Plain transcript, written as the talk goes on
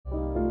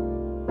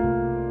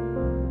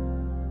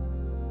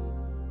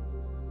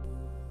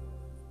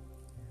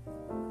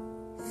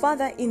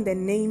Father, in the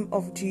name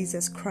of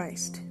Jesus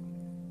Christ,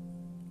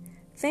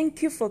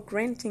 thank you for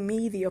granting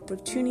me the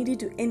opportunity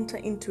to enter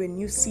into a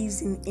new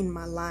season in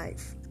my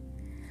life.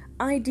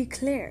 I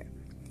declare,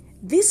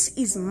 this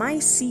is my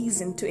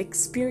season to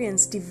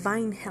experience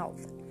divine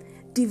health,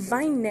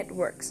 divine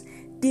networks,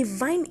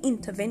 divine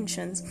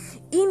interventions,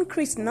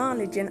 increased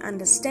knowledge and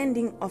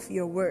understanding of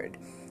your word,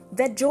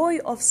 the joy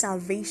of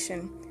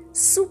salvation,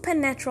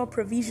 supernatural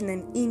provision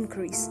and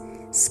increase,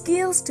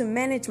 skills to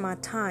manage my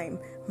time,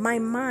 my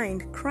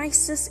mind,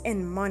 crisis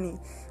and money,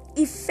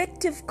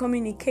 effective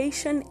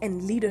communication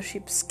and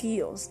leadership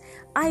skills.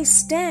 I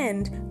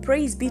stand,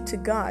 praise be to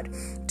God,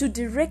 to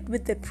direct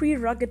with the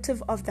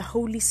prerogative of the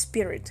Holy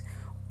Spirit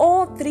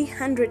all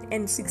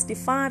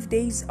 365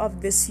 days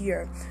of this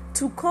year,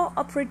 to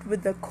cooperate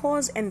with the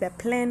cause and the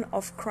plan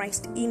of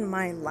Christ in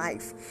my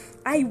life.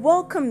 I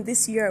welcome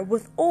this year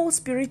with all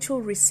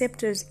spiritual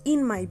receptors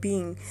in my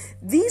being.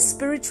 These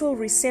spiritual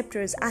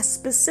receptors are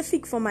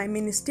specific for my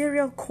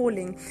ministerial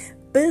calling,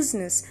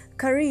 business,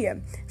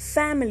 career,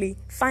 family,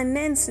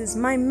 finances,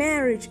 my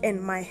marriage,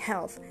 and my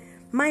health.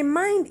 My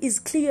mind is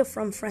clear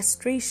from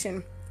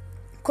frustration,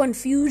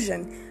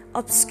 confusion,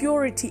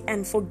 obscurity,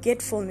 and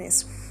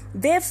forgetfulness.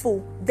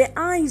 Therefore, the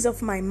eyes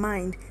of my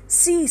mind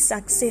see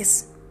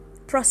success,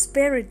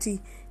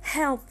 prosperity,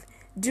 health,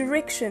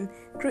 direction,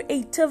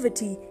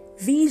 creativity,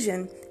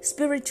 vision,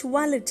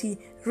 spirituality,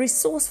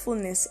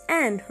 resourcefulness,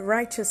 and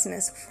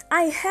righteousness.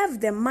 I have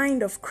the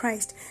mind of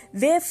Christ.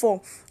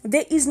 Therefore,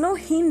 there is no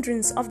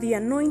hindrance of the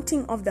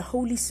anointing of the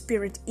Holy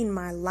Spirit in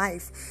my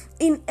life.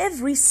 In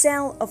every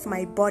cell of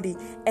my body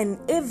and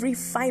every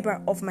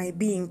fiber of my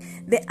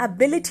being, the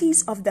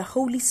abilities of the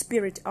Holy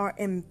Spirit are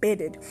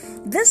embedded.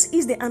 This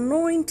is the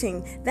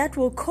anointing that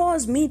will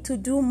cause me to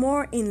do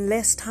more in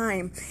less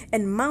time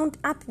and mount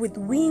up with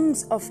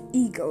wings of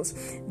eagles.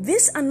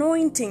 This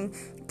anointing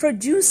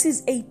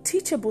produces a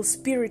teachable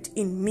spirit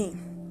in me,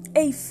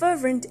 a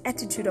fervent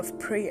attitude of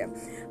prayer,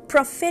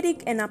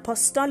 prophetic and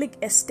apostolic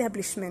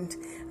establishment,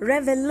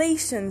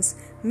 revelations,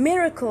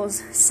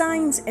 miracles,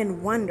 signs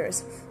and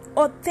wonders,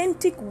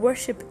 authentic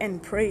worship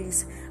and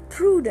praise,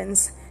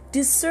 prudence,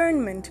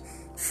 discernment,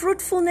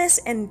 fruitfulness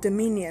and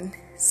dominion,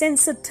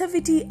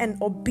 sensitivity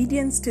and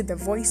obedience to the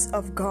voice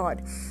of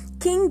God,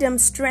 kingdom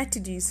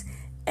strategies,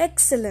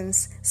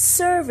 excellence,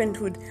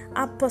 servanthood,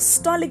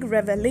 apostolic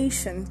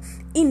revelation,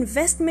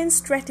 investment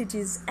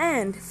strategies,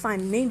 and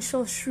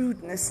financial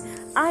shrewdness.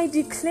 I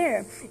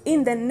declare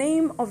in the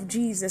name of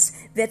Jesus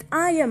that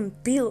I am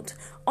built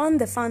on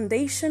the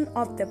foundation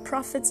of the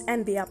prophets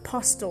and the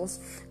apostles,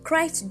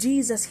 Christ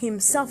Jesus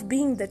himself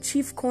being the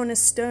chief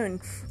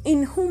cornerstone,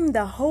 in whom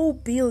the whole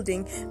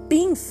building,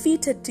 being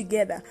fitted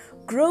together,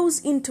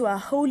 grows into a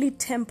holy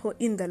temple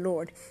in the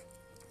Lord,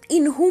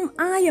 in whom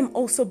I am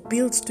also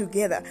built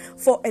together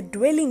for a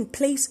dwelling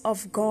place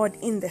of God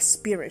in the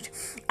Spirit.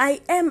 I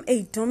am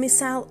a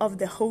domicile of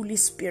the Holy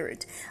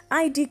Spirit.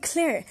 I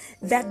declare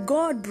that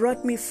God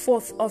brought me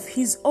forth of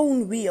his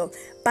own will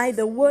by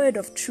the word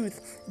of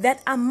truth,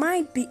 that I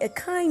might be a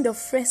kind of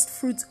first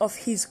fruits of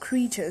his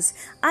creatures.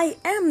 I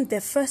am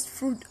the first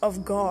fruit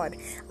of God.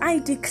 I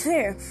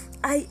declare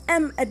I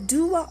am a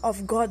doer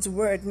of God's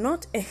word,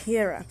 not a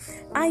hearer.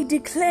 I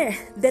declare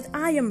that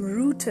I am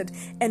rooted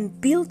and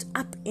built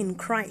up in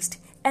Christ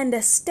and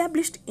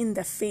established in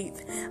the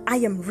faith. I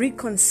am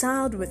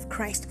reconciled with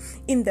Christ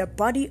in the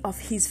body of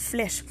his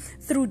flesh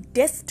through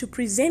death, to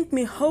present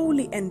me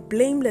holy and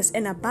blameless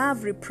and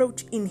above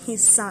reproach in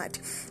his sight.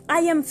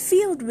 I am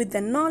filled with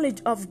the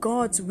knowledge of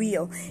God's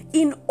will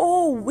in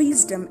all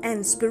wisdom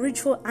and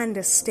spiritual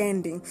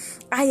understanding.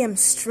 I am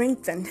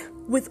strengthened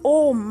with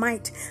all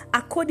might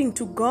according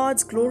to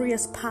God's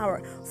glorious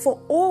power for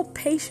all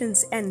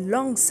patience and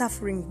long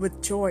suffering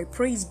with joy.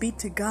 Praise be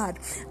to God.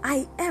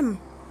 I am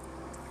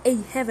a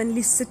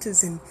heavenly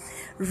citizen,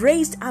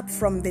 raised up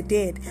from the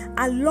dead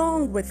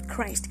along with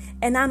Christ,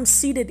 and I'm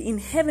seated in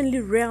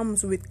heavenly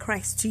realms with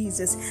Christ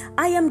Jesus.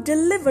 I am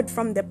delivered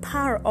from the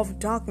power of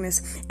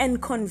darkness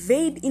and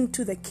conveyed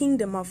into the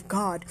kingdom of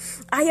God.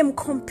 I am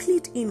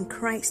complete in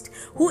Christ,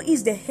 who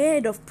is the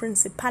head of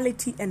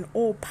principality and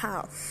all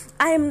power.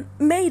 I am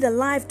made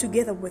alive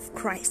together with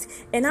Christ,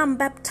 and I'm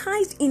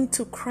baptized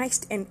into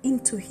Christ and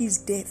into his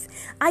death.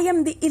 I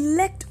am the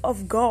elect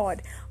of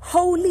God,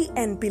 holy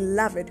and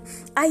beloved.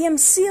 I am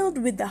sealed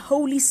with the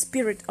Holy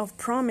Spirit of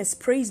promise.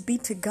 Praise be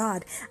to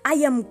God. I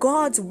am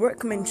God's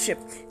workmanship,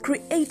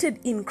 created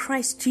in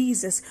Christ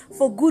Jesus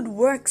for good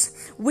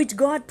works, which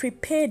God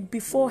prepared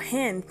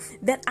beforehand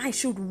that I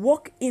should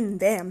walk in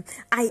them.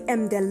 I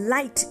am the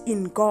light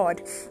in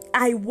God.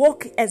 I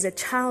walk as a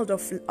child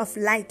of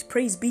light.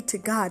 Praise be to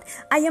God.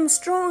 I am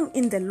strong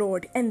in the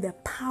Lord and the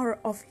power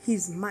of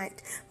his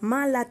might.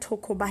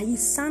 Malatokobahi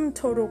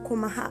santoro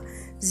komaha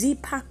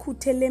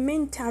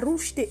zipakutelementa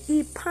rushte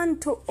I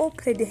panto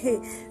opre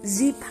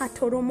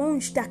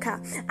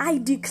I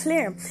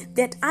declare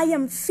that I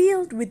am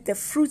filled with the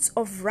fruits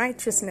of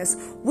righteousness,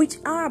 which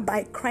are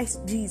by Christ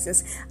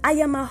Jesus. I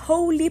am a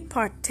holy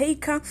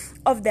partaker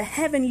of the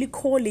heavenly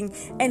calling,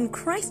 and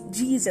Christ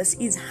Jesus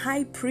is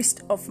high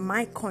priest of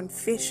my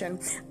confession.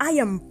 I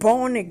am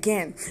born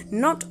again,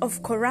 not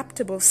of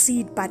corruptible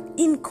seed, but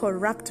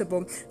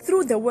incorruptible,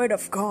 through the word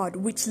of God,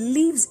 which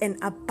lives and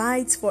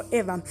abides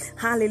forever.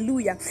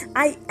 Hallelujah.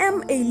 I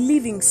am a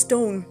living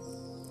stone,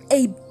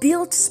 a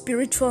built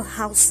spiritual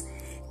house,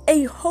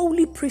 a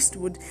holy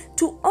priesthood,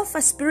 to offer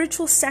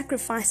spiritual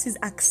sacrifices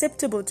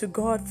acceptable to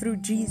God through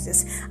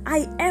Jesus.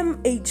 I am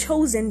a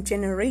chosen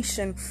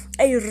generation,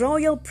 a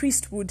royal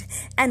priesthood,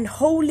 and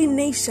holy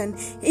nation,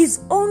 his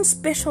own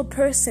special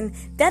person,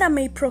 that I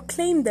may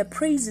proclaim the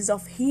praises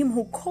of him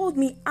who called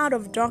me out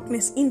of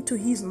darkness into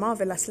his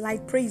marvelous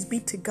light. Praise be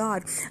to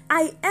God.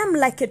 I am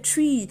like a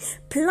tree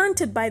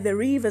planted by the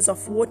rivers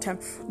of water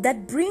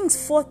that brings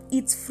forth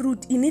its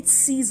fruit in its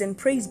season.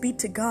 Praise be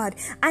to God.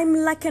 I'm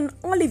like an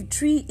olive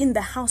tree in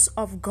the house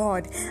of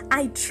God.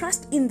 I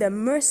trust in the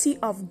mercy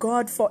of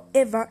God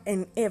forever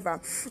and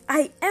ever.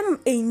 I am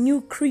a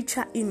new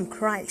creature in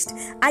Christ.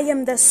 I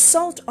am the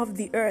salt of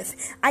the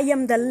earth. I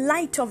am the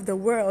light of the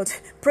world.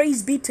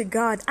 Praise be to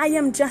God. I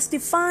am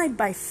justified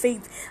by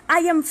faith. I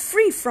am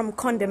free from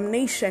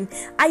condemnation.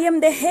 I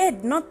am the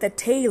head, not the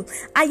tail.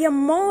 I am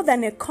more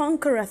than a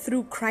conqueror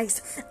through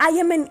Christ. I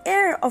am an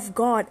heir of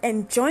God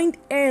and joint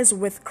heirs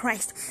with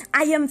Christ.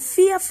 I am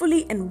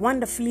fearfully and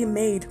wonderfully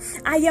made.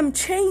 I am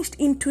changed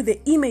into the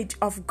image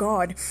of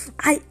God.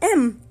 I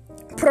am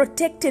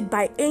protected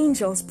by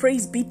angels.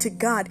 Praise be to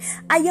God.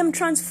 I am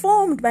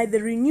transformed by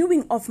the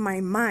renewing of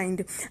my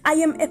mind. I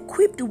am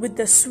equipped with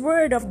the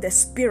sword of the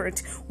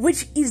Spirit,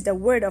 which is the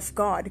word of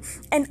God.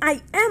 And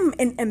I am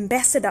an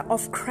ambassador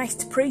of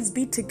Christ. Praise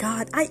be to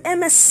God. I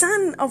am a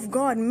son of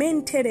God.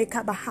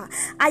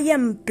 I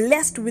am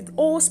blessed with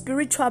all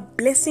spiritual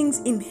blessings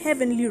in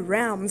heavenly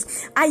realms.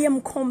 I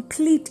am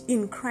complete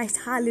in Christ.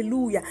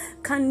 Hallelujah.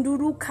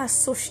 Kanduru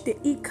kasoshte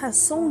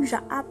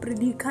ikasonja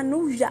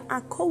apredikanuja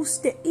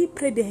akoste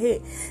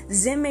ipredehe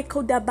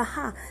zemekoda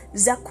baha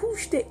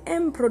zakushte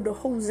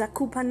emprodoho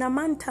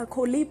zakupanamanta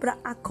kolibra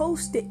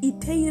akoste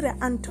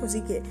iteira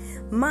antozige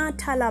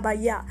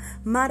matalabaya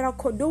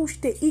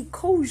marakodoshte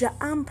ikoja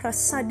ampra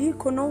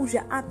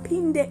sadikonoja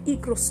apinde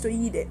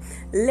ikrostoide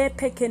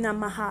lepekena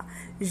maha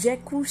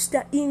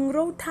jekusta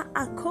ingrota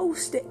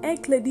akoste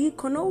ekledi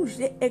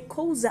konoje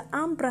ekoza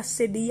ampra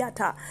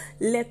sediata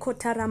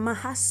lekotara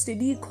mahaste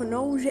di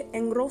konoje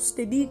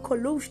engroste di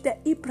koloste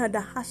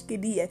iprada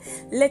haskedie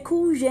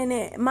lekujene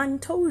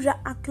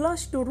mantoja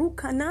aklosto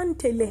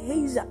rukanante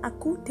leheza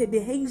akute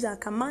deheza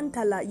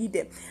kamanta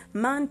laide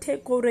mante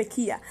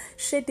korekia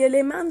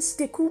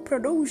shedelemanste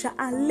kuprodoja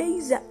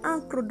aleza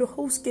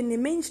akrodohoske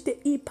nemenste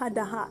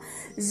ipadaha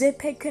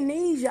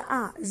zepekeneja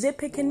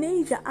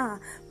a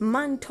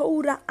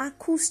mantora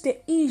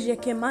akuste ije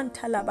ke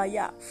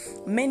mantalabaya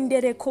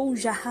mendere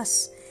koja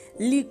has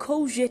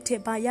likojete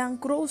bayan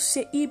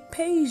grose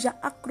ipeja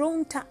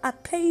akronta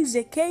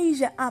apeze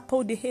keja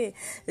apodehe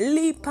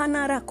li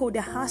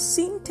panarakoda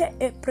hasinte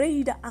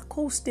epreda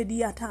akoste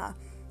diata.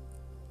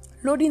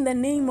 Lord, in the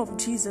name of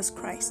Jesus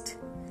Christ,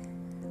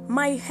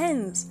 my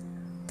hands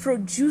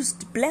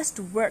produced blessed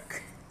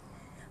work,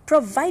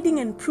 providing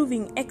and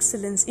proving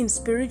excellence in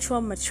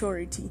spiritual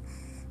maturity,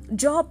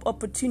 job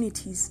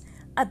opportunities,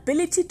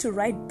 ability to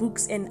write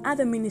books and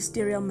other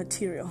ministerial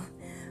material,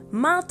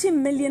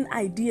 multi-million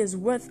ideas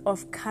worth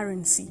of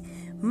currency,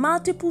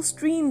 multiple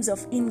streams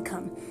of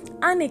income,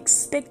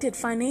 unexpected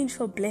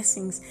financial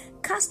blessings,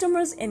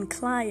 customers and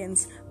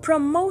clients,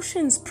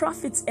 promotions,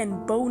 profits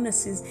and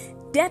bonuses,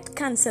 debt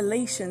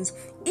cancellations,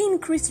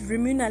 increased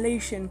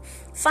remuneration,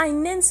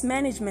 finance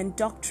management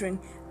doctrine,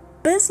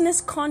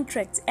 business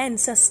contracts and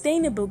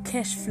sustainable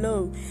cash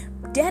flow,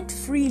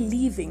 debt-free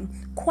living,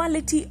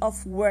 quality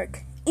of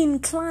work,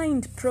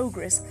 inclined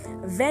progress,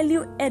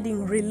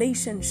 value-adding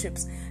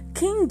relationships,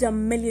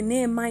 kingdom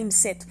millionaire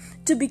mindset,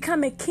 to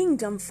become a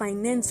kingdom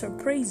financer.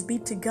 Praise be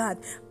to God.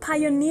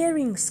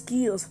 Pioneering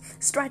skills,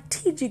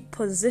 strategic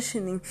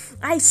positioning.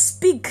 I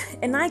speak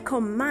and I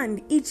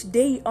command each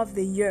day of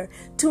the year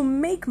to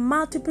make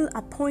multiple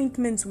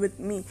appointments with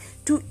me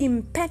to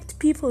impact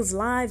people's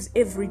lives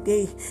every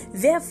day.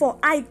 Therefore,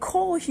 I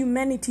call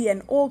humanity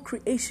and all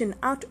creation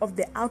out of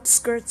the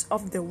outskirts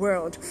of the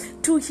world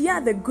to hear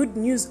the good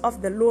news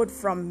of the Lord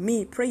from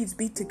me. Praise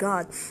be to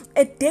God.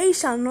 A day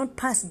shall not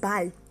pass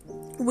by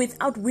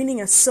without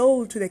winning a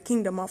soul to the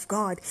kingdom of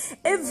God.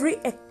 Every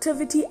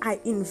activity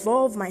I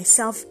involve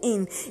myself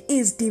in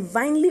is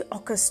divinely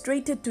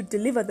orchestrated to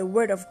deliver the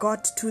word of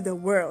God to the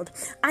world.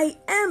 I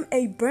am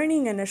a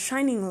burning and a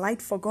shining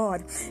light for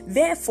God.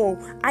 Therefore,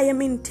 I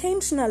am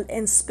intentional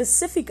and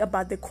specific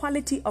about the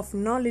quality of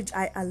knowledge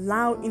I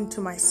allow into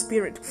my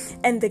spirit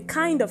and the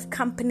kind of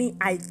company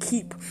I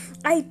keep.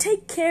 I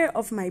take care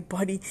of my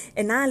body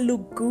and I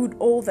look good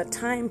all the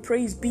time.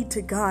 Praise be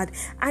to God.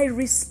 I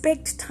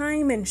respect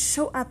time and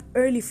show up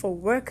early for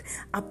work,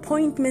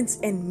 appointments,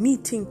 and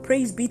meeting.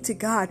 Praise be to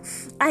God.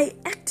 I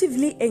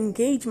actively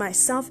engage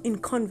myself in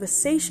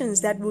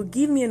conversations that will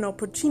give me an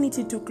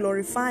opportunity to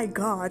glorify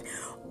God.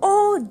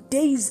 All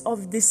days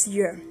of this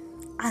year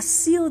are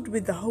sealed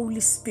with the Holy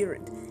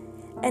Spirit,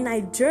 and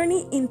I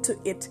journey into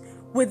it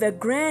with a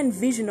grand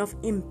vision of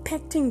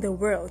impacting the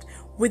world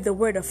with the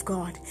Word of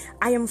God.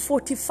 I am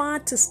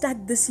fortified to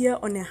start this year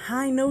on a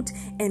high note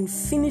and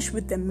finish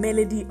with the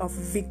melody of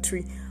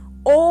victory.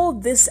 All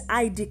this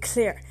I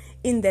declare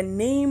in the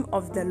name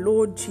of the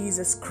Lord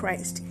Jesus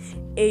Christ.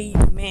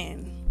 Amen.